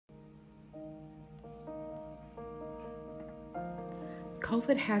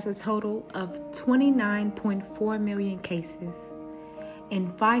COVID has a total of 29.4 million cases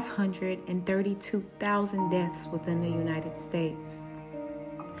and 532,000 deaths within the United States.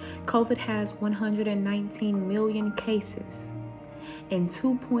 COVID has 119 million cases and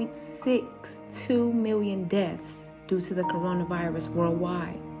 2.62 million deaths due to the coronavirus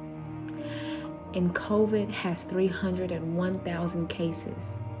worldwide. And COVID has 301,000 cases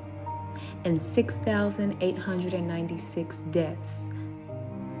and 6,896 deaths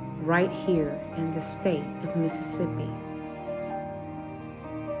right here in the state of Mississippi.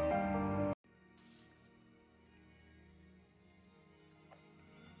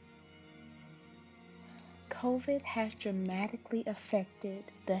 COVID has dramatically affected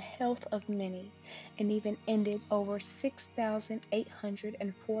the health of many and even ended over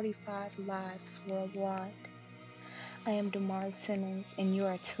 6,845 lives worldwide. I am Damari Simmons, and you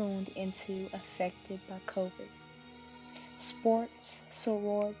are tuned into Affected by COVID. Sports,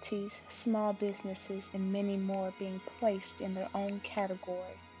 sororities, small businesses, and many more being placed in their own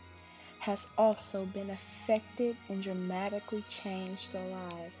category has also been affected and dramatically changed the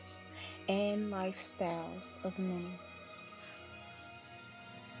lives and lifestyles of many.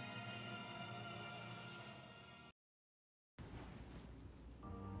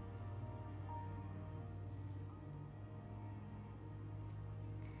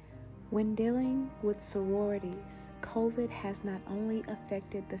 When dealing with sororities, COVID has not only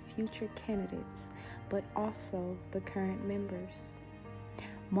affected the future candidates, but also the current members.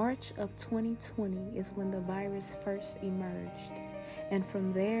 March of 2020 is when the virus first emerged, and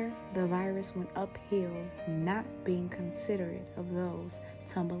from there, the virus went uphill, not being considerate of those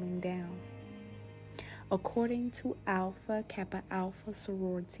tumbling down. According to Alpha Kappa Alpha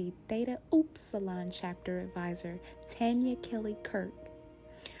Sorority Theta Upsilon Chapter Advisor Tanya Kelly Kirk,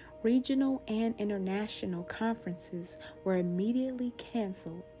 regional and international conferences were immediately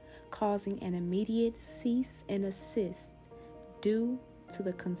canceled, causing an immediate cease and desist due to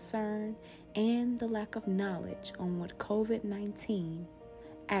the concern and the lack of knowledge on what COVID-19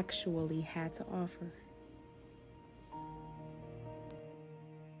 actually had to offer.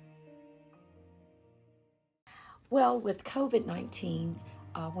 Well, with COVID-19,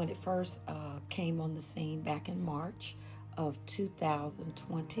 when it first came on the scene back in March of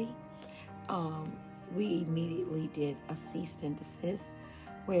 2020, we immediately did a cease and desist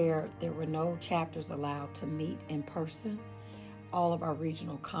where there were no chapters allowed to meet in person. All of our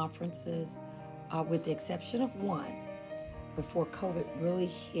regional conferences, with the exception of one, before COVID really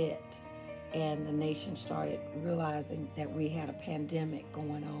hit and the nation started realizing that we had a pandemic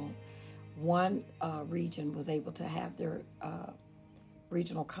going on, one region was able to have their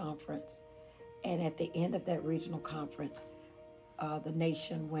regional conference. And at the end of that regional conference, the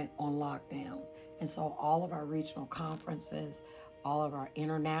nation went on lockdown. And so all of our regional conferences, all of our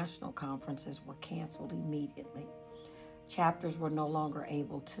international conferences were canceled immediately. Chapters were no longer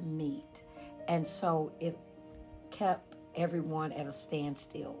able to meet. And so it kept everyone at a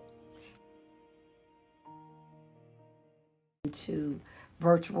standstill. To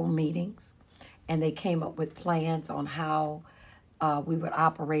virtual meetings, and they came up with plans on how we would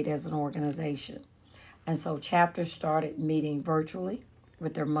operate as an organization. And so chapters started meeting virtually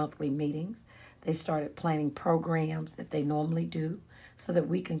with their monthly meetings. They started planning programs that they normally do so that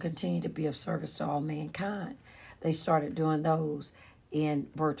we can continue to be of service to all mankind. They started doing those in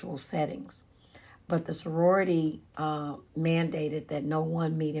virtual settings. But the sorority mandated that no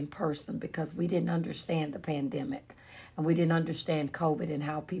one meet in person because we didn't understand the pandemic and we didn't understand COVID and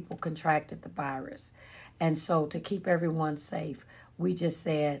how people contracted the virus. And so to keep everyone safe, we just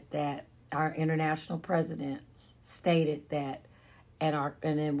said that our international president stated that, and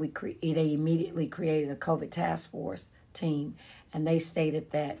then they immediately created a COVID task force team, and they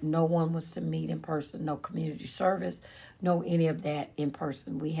stated that no one was to meet in person, no community service, no any of that in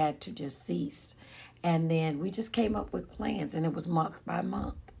person. We had to just cease. And then we just came up with plans, and it was month by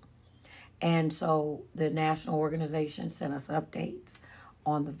month. And so the national organization sent us updates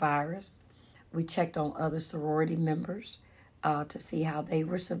on the virus. We checked on other sorority members to see how they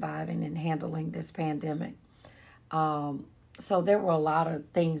were surviving and handling this pandemic. So there were a lot of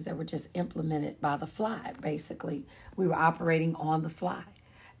things that were just implemented by the fly, basically. We were operating on the fly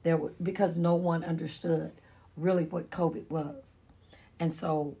because no one understood really what COVID was. And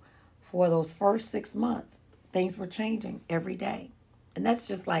so for those first 6 months, things were changing every day. And that's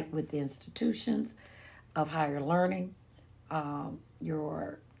just like with the institutions of higher learning,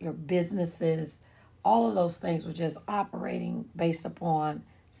 your businesses, all of those things were just operating based upon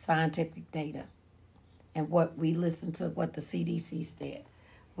scientific data and what we listened to, what the CDC said,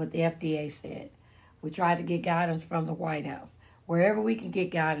 what the FDA said. We tried to get guidance from the White House. Wherever we can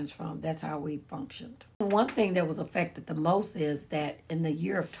get guidance from, that's how we functioned. One thing that was affected the most is that in the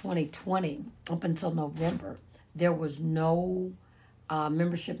year of 2020, up until November, there was no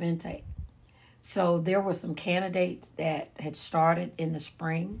membership intake. So there were some candidates that had started in the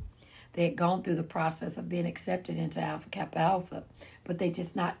spring. They had gone through the process of being accepted into Alpha Kappa Alpha, but they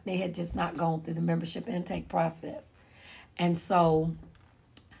had just not gone through the membership intake process. And so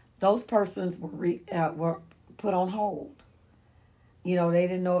those persons were put on hold. You know, they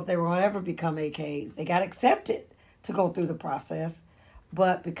didn't know if they were going to ever become AKs. They got accepted to go through the process,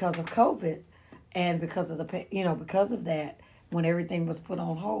 but because of COVID and because of that, when everything was put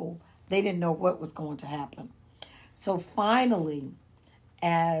on hold, they didn't know what was going to happen. So finally,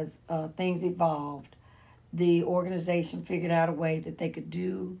 as things evolved, the organization figured out a way that they could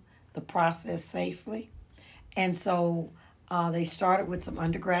do the process safely. And so they started with some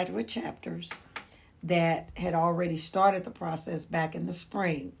undergraduate chapters that had already started the process back in the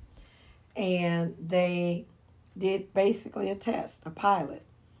spring. And they did basically a test, a pilot,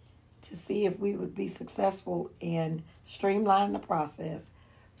 to see if we would be successful in streamlining the process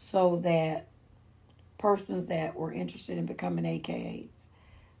so that persons that were interested in becoming AKAs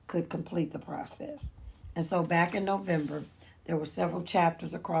could complete the process. And so back in November, there were several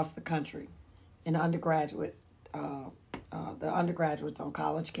chapters across the country in undergraduate, the undergraduates on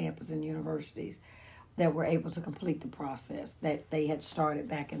college campus and universities that were able to complete the process that they had started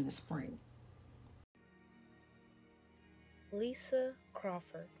back in the spring. Lisa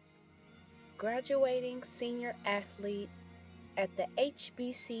Crawford, graduating senior athlete at the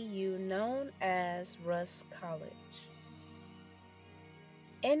HBCU known as Rusk College.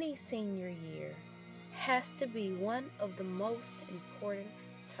 Any senior year has to be one of the most important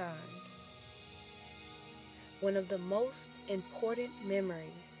times, one of the most important memories,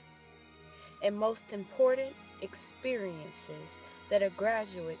 and most important experiences that a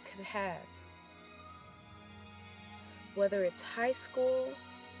graduate could have. Whether it's high school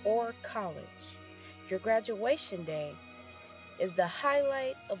or college, your graduation day is the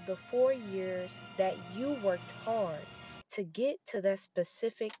highlight of the 4 years that you worked hard to get to that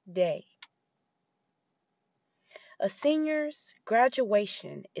specific day. A senior's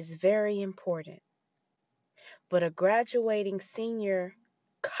graduation is very important, but a graduating senior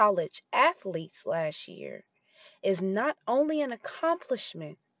college athletes last year is not only an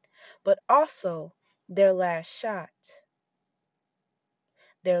accomplishment, but also their last shot,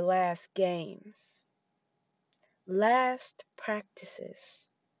 their last games, last practices,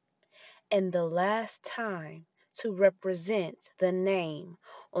 and the last time to represent the name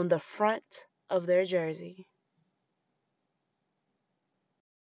on the front of their jersey.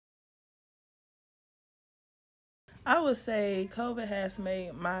 I would say COVID has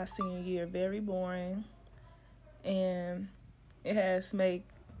made my senior year very boring, and it has made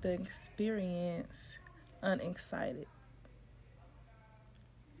the experience unexcited.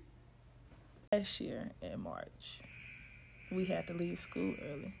 Last year in March, we had to leave school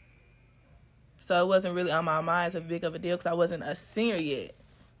early. So it wasn't really on my mind as a big of a deal because I wasn't a senior yet.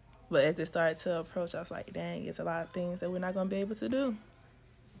 But as it started to approach, I was like, dang, it's a lot of things that we're not going to be able to do.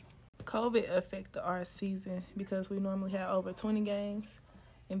 COVID affected our season because we normally had over 20 games,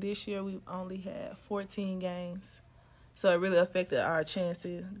 and this year we only had 14 games. So it really affected our chance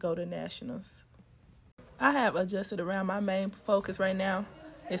to go to nationals. I have adjusted around. My main focus right now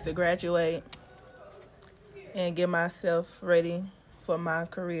is to graduate and get myself ready for my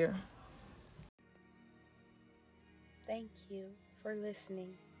career. Thank you for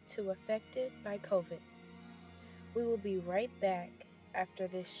listening to Affected by COVID. We will be right back after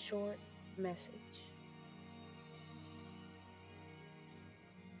this short message.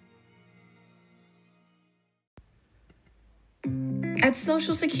 At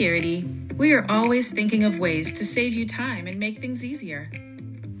Social Security, we are always thinking of ways to save you time and make things easier.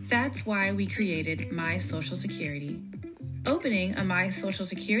 That's why we created My Social Security. Opening a My Social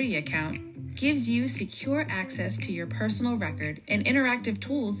Security account gives you secure access to your personal record and interactive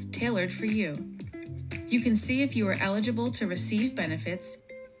tools tailored for you. You can see if you are eligible to receive benefits,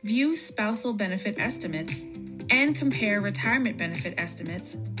 view spousal benefit estimates, and compare retirement benefit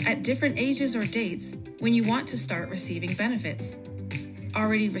estimates at different ages or dates when you want to start receiving benefits.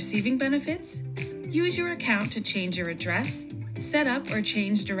 Already receiving benefits? Use your account to change your address, set up or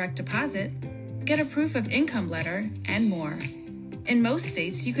change direct deposit, get a proof of income letter, and more. In most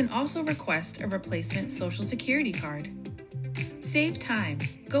states, you can also request a replacement Social Security card. Save time.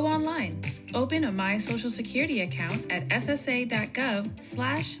 Go online. Open a My Social Security account at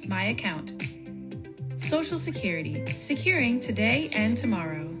ssa.gov/myaccount. Social Security, securing today and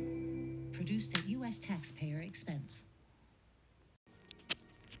tomorrow. Produced at U.S. taxpayer expense.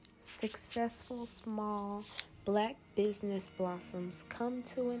 successful small Black business blossoms come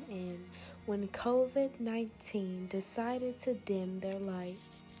to an end when COVID-19 decided to dim their light.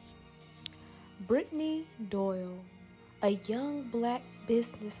 Brittany Doyle, a young Black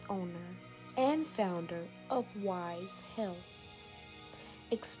business owner and founder of Wise Health,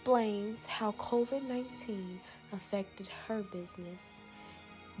 explains how COVID-19 affected her business,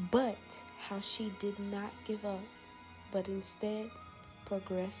 but how she did not give up, but instead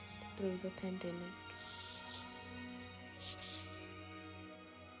progressed through the pandemic.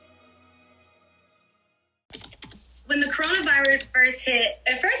 When the coronavirus first hit,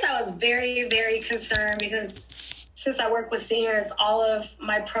 at first I was very, very concerned because since I work with seniors, all of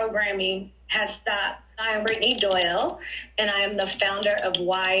my programming has stopped. I am Brittany Doyle, and I am the founder of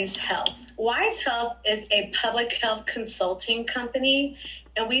Wise Health. Wise Health is a public health consulting company,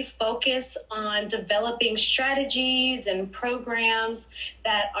 and we focus on developing strategies and programs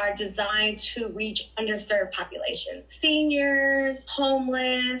that are designed to reach underserved populations. Seniors,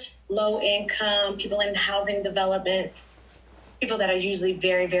 homeless, low income, people in housing developments, people that are usually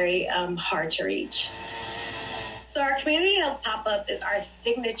very, very hard to reach. So our community health pop-up is our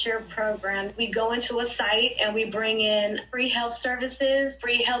signature program. We go into a site and we bring in free health services,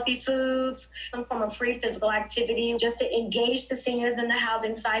 free healthy foods, some form of free physical activity, just to engage the seniors in the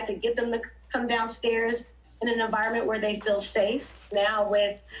housing site, to get them to come downstairs in an environment where they feel safe. Now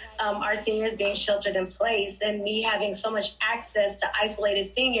with our seniors being sheltered in place and me having so much access to isolated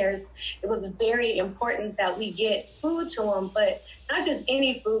seniors, it was very important that we get food to them, but not just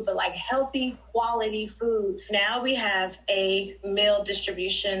any food, but like healthy, quality food. Now we have a meal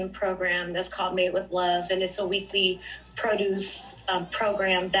distribution program that's called Made with Love, and it's a weekly produce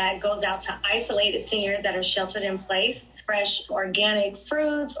program that goes out to isolated seniors that are sheltered in place. Fresh organic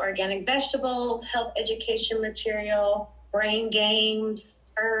fruits, organic vegetables, health education material, brain games,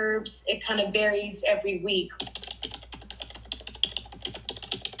 herbs. It kind of varies every week.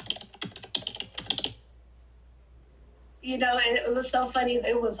 You know, it was so funny.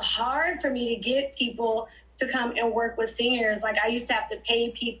 It was hard for me to get people to come and work with seniors. Like I used to have to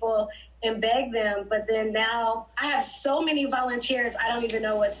pay people and beg them, but then now I have so many volunteers, I don't even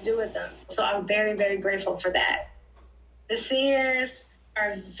know what to do with them. So I'm very, very grateful for that. The seniors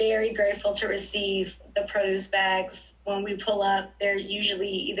are very grateful to receive the produce bags. When we pull up, they're usually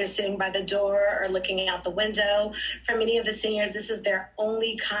either sitting by the door or looking out the window. For many of the seniors, this is their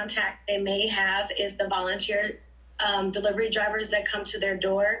only contact they may have is the volunteer delivery drivers that come to their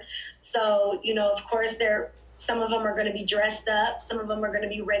door. So, you know, of course, some of them are going to be dressed up. Some of them are going to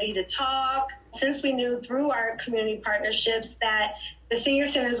be ready to talk. Since we knew through our community partnerships that the senior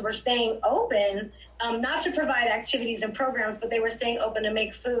centers were staying open, not to provide activities and programs, but they were staying open to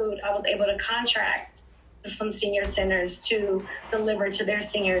make food, I was able to contract some senior centers to deliver to their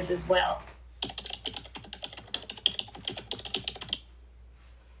seniors as well.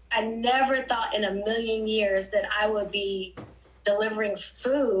 I never thought in a million years that I would be delivering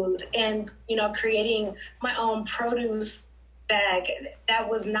food and, you know, creating my own produce bag. That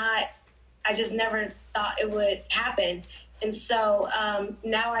was not, I just never thought it would happen. And so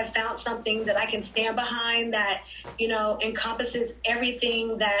now I found something that I can stand behind that, you know, encompasses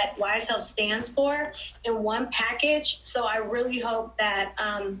everything that Wise Health stands for in one package. So I really hope that,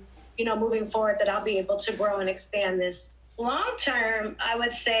 you know, moving forward that I'll be able to grow and expand this. Long term, I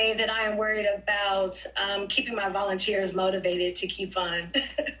would say that I am worried about keeping my volunteers motivated to keep on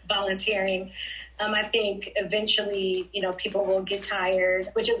volunteering. I think eventually, you know, people will get tired,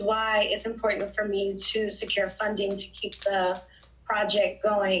 which is why it's important for me to secure funding to keep the project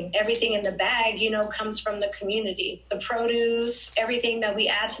going. Everything in the bag, you know, comes from the community. The produce, everything that we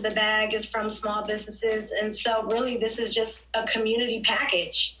add to the bag is from small businesses. And so really, this is just a community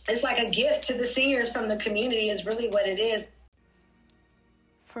package. It's like a gift to the seniors from the community is really what it is.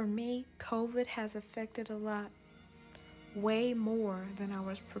 For me, COVID has affected a lot, way more than I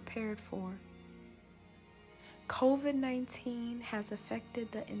was prepared for. COVID-19 has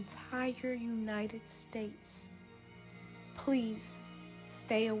affected the entire United States. Please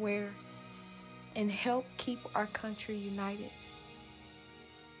stay aware and help keep our country united.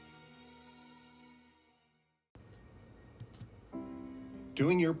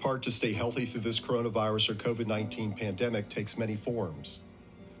 Doing your part to stay healthy through this coronavirus or COVID-19 pandemic takes many forms.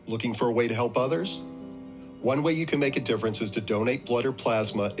 Looking for a way to help others? One way you can make a difference is to donate blood or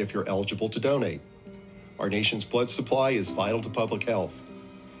plasma if you're eligible to donate. Our nation's blood supply is vital to public health.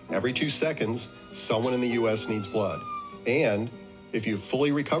 Every 2 seconds, someone in the U.S. needs blood. And if you've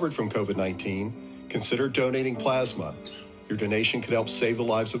fully recovered from COVID-19, consider donating plasma. Your donation could help save the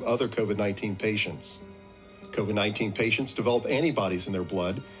lives of other COVID-19 patients. COVID-19 patients develop antibodies in their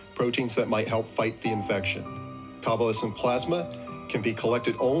blood, proteins that might help fight the infection. Convalescent plasma can be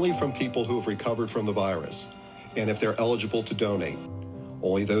collected only from people who have recovered from the virus, and if they're eligible to donate.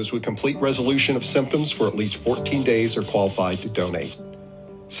 Only those with complete resolution of symptoms for at least 14 days are qualified to donate.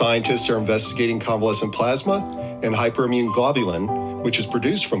 Scientists are investigating convalescent plasma and hyperimmune globulin, which is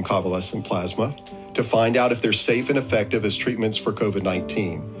produced from convalescent plasma, to find out if they're safe and effective as treatments for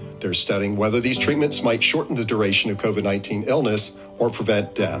COVID-19. They're studying whether these treatments might shorten the duration of COVID-19 illness or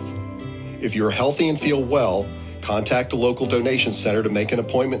prevent death. If you're healthy and feel well, contact a local donation center to make an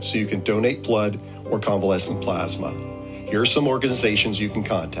appointment so you can donate blood or convalescent plasma. Here are some organizations you can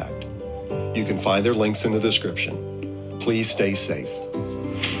contact. You can find their links in the description. Please stay safe.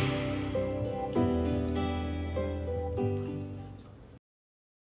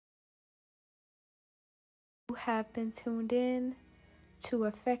 You have been tuned in to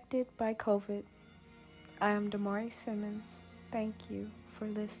Affected by COVID. I am Damari Simmons. Thank you for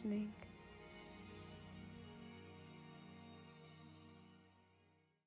listening.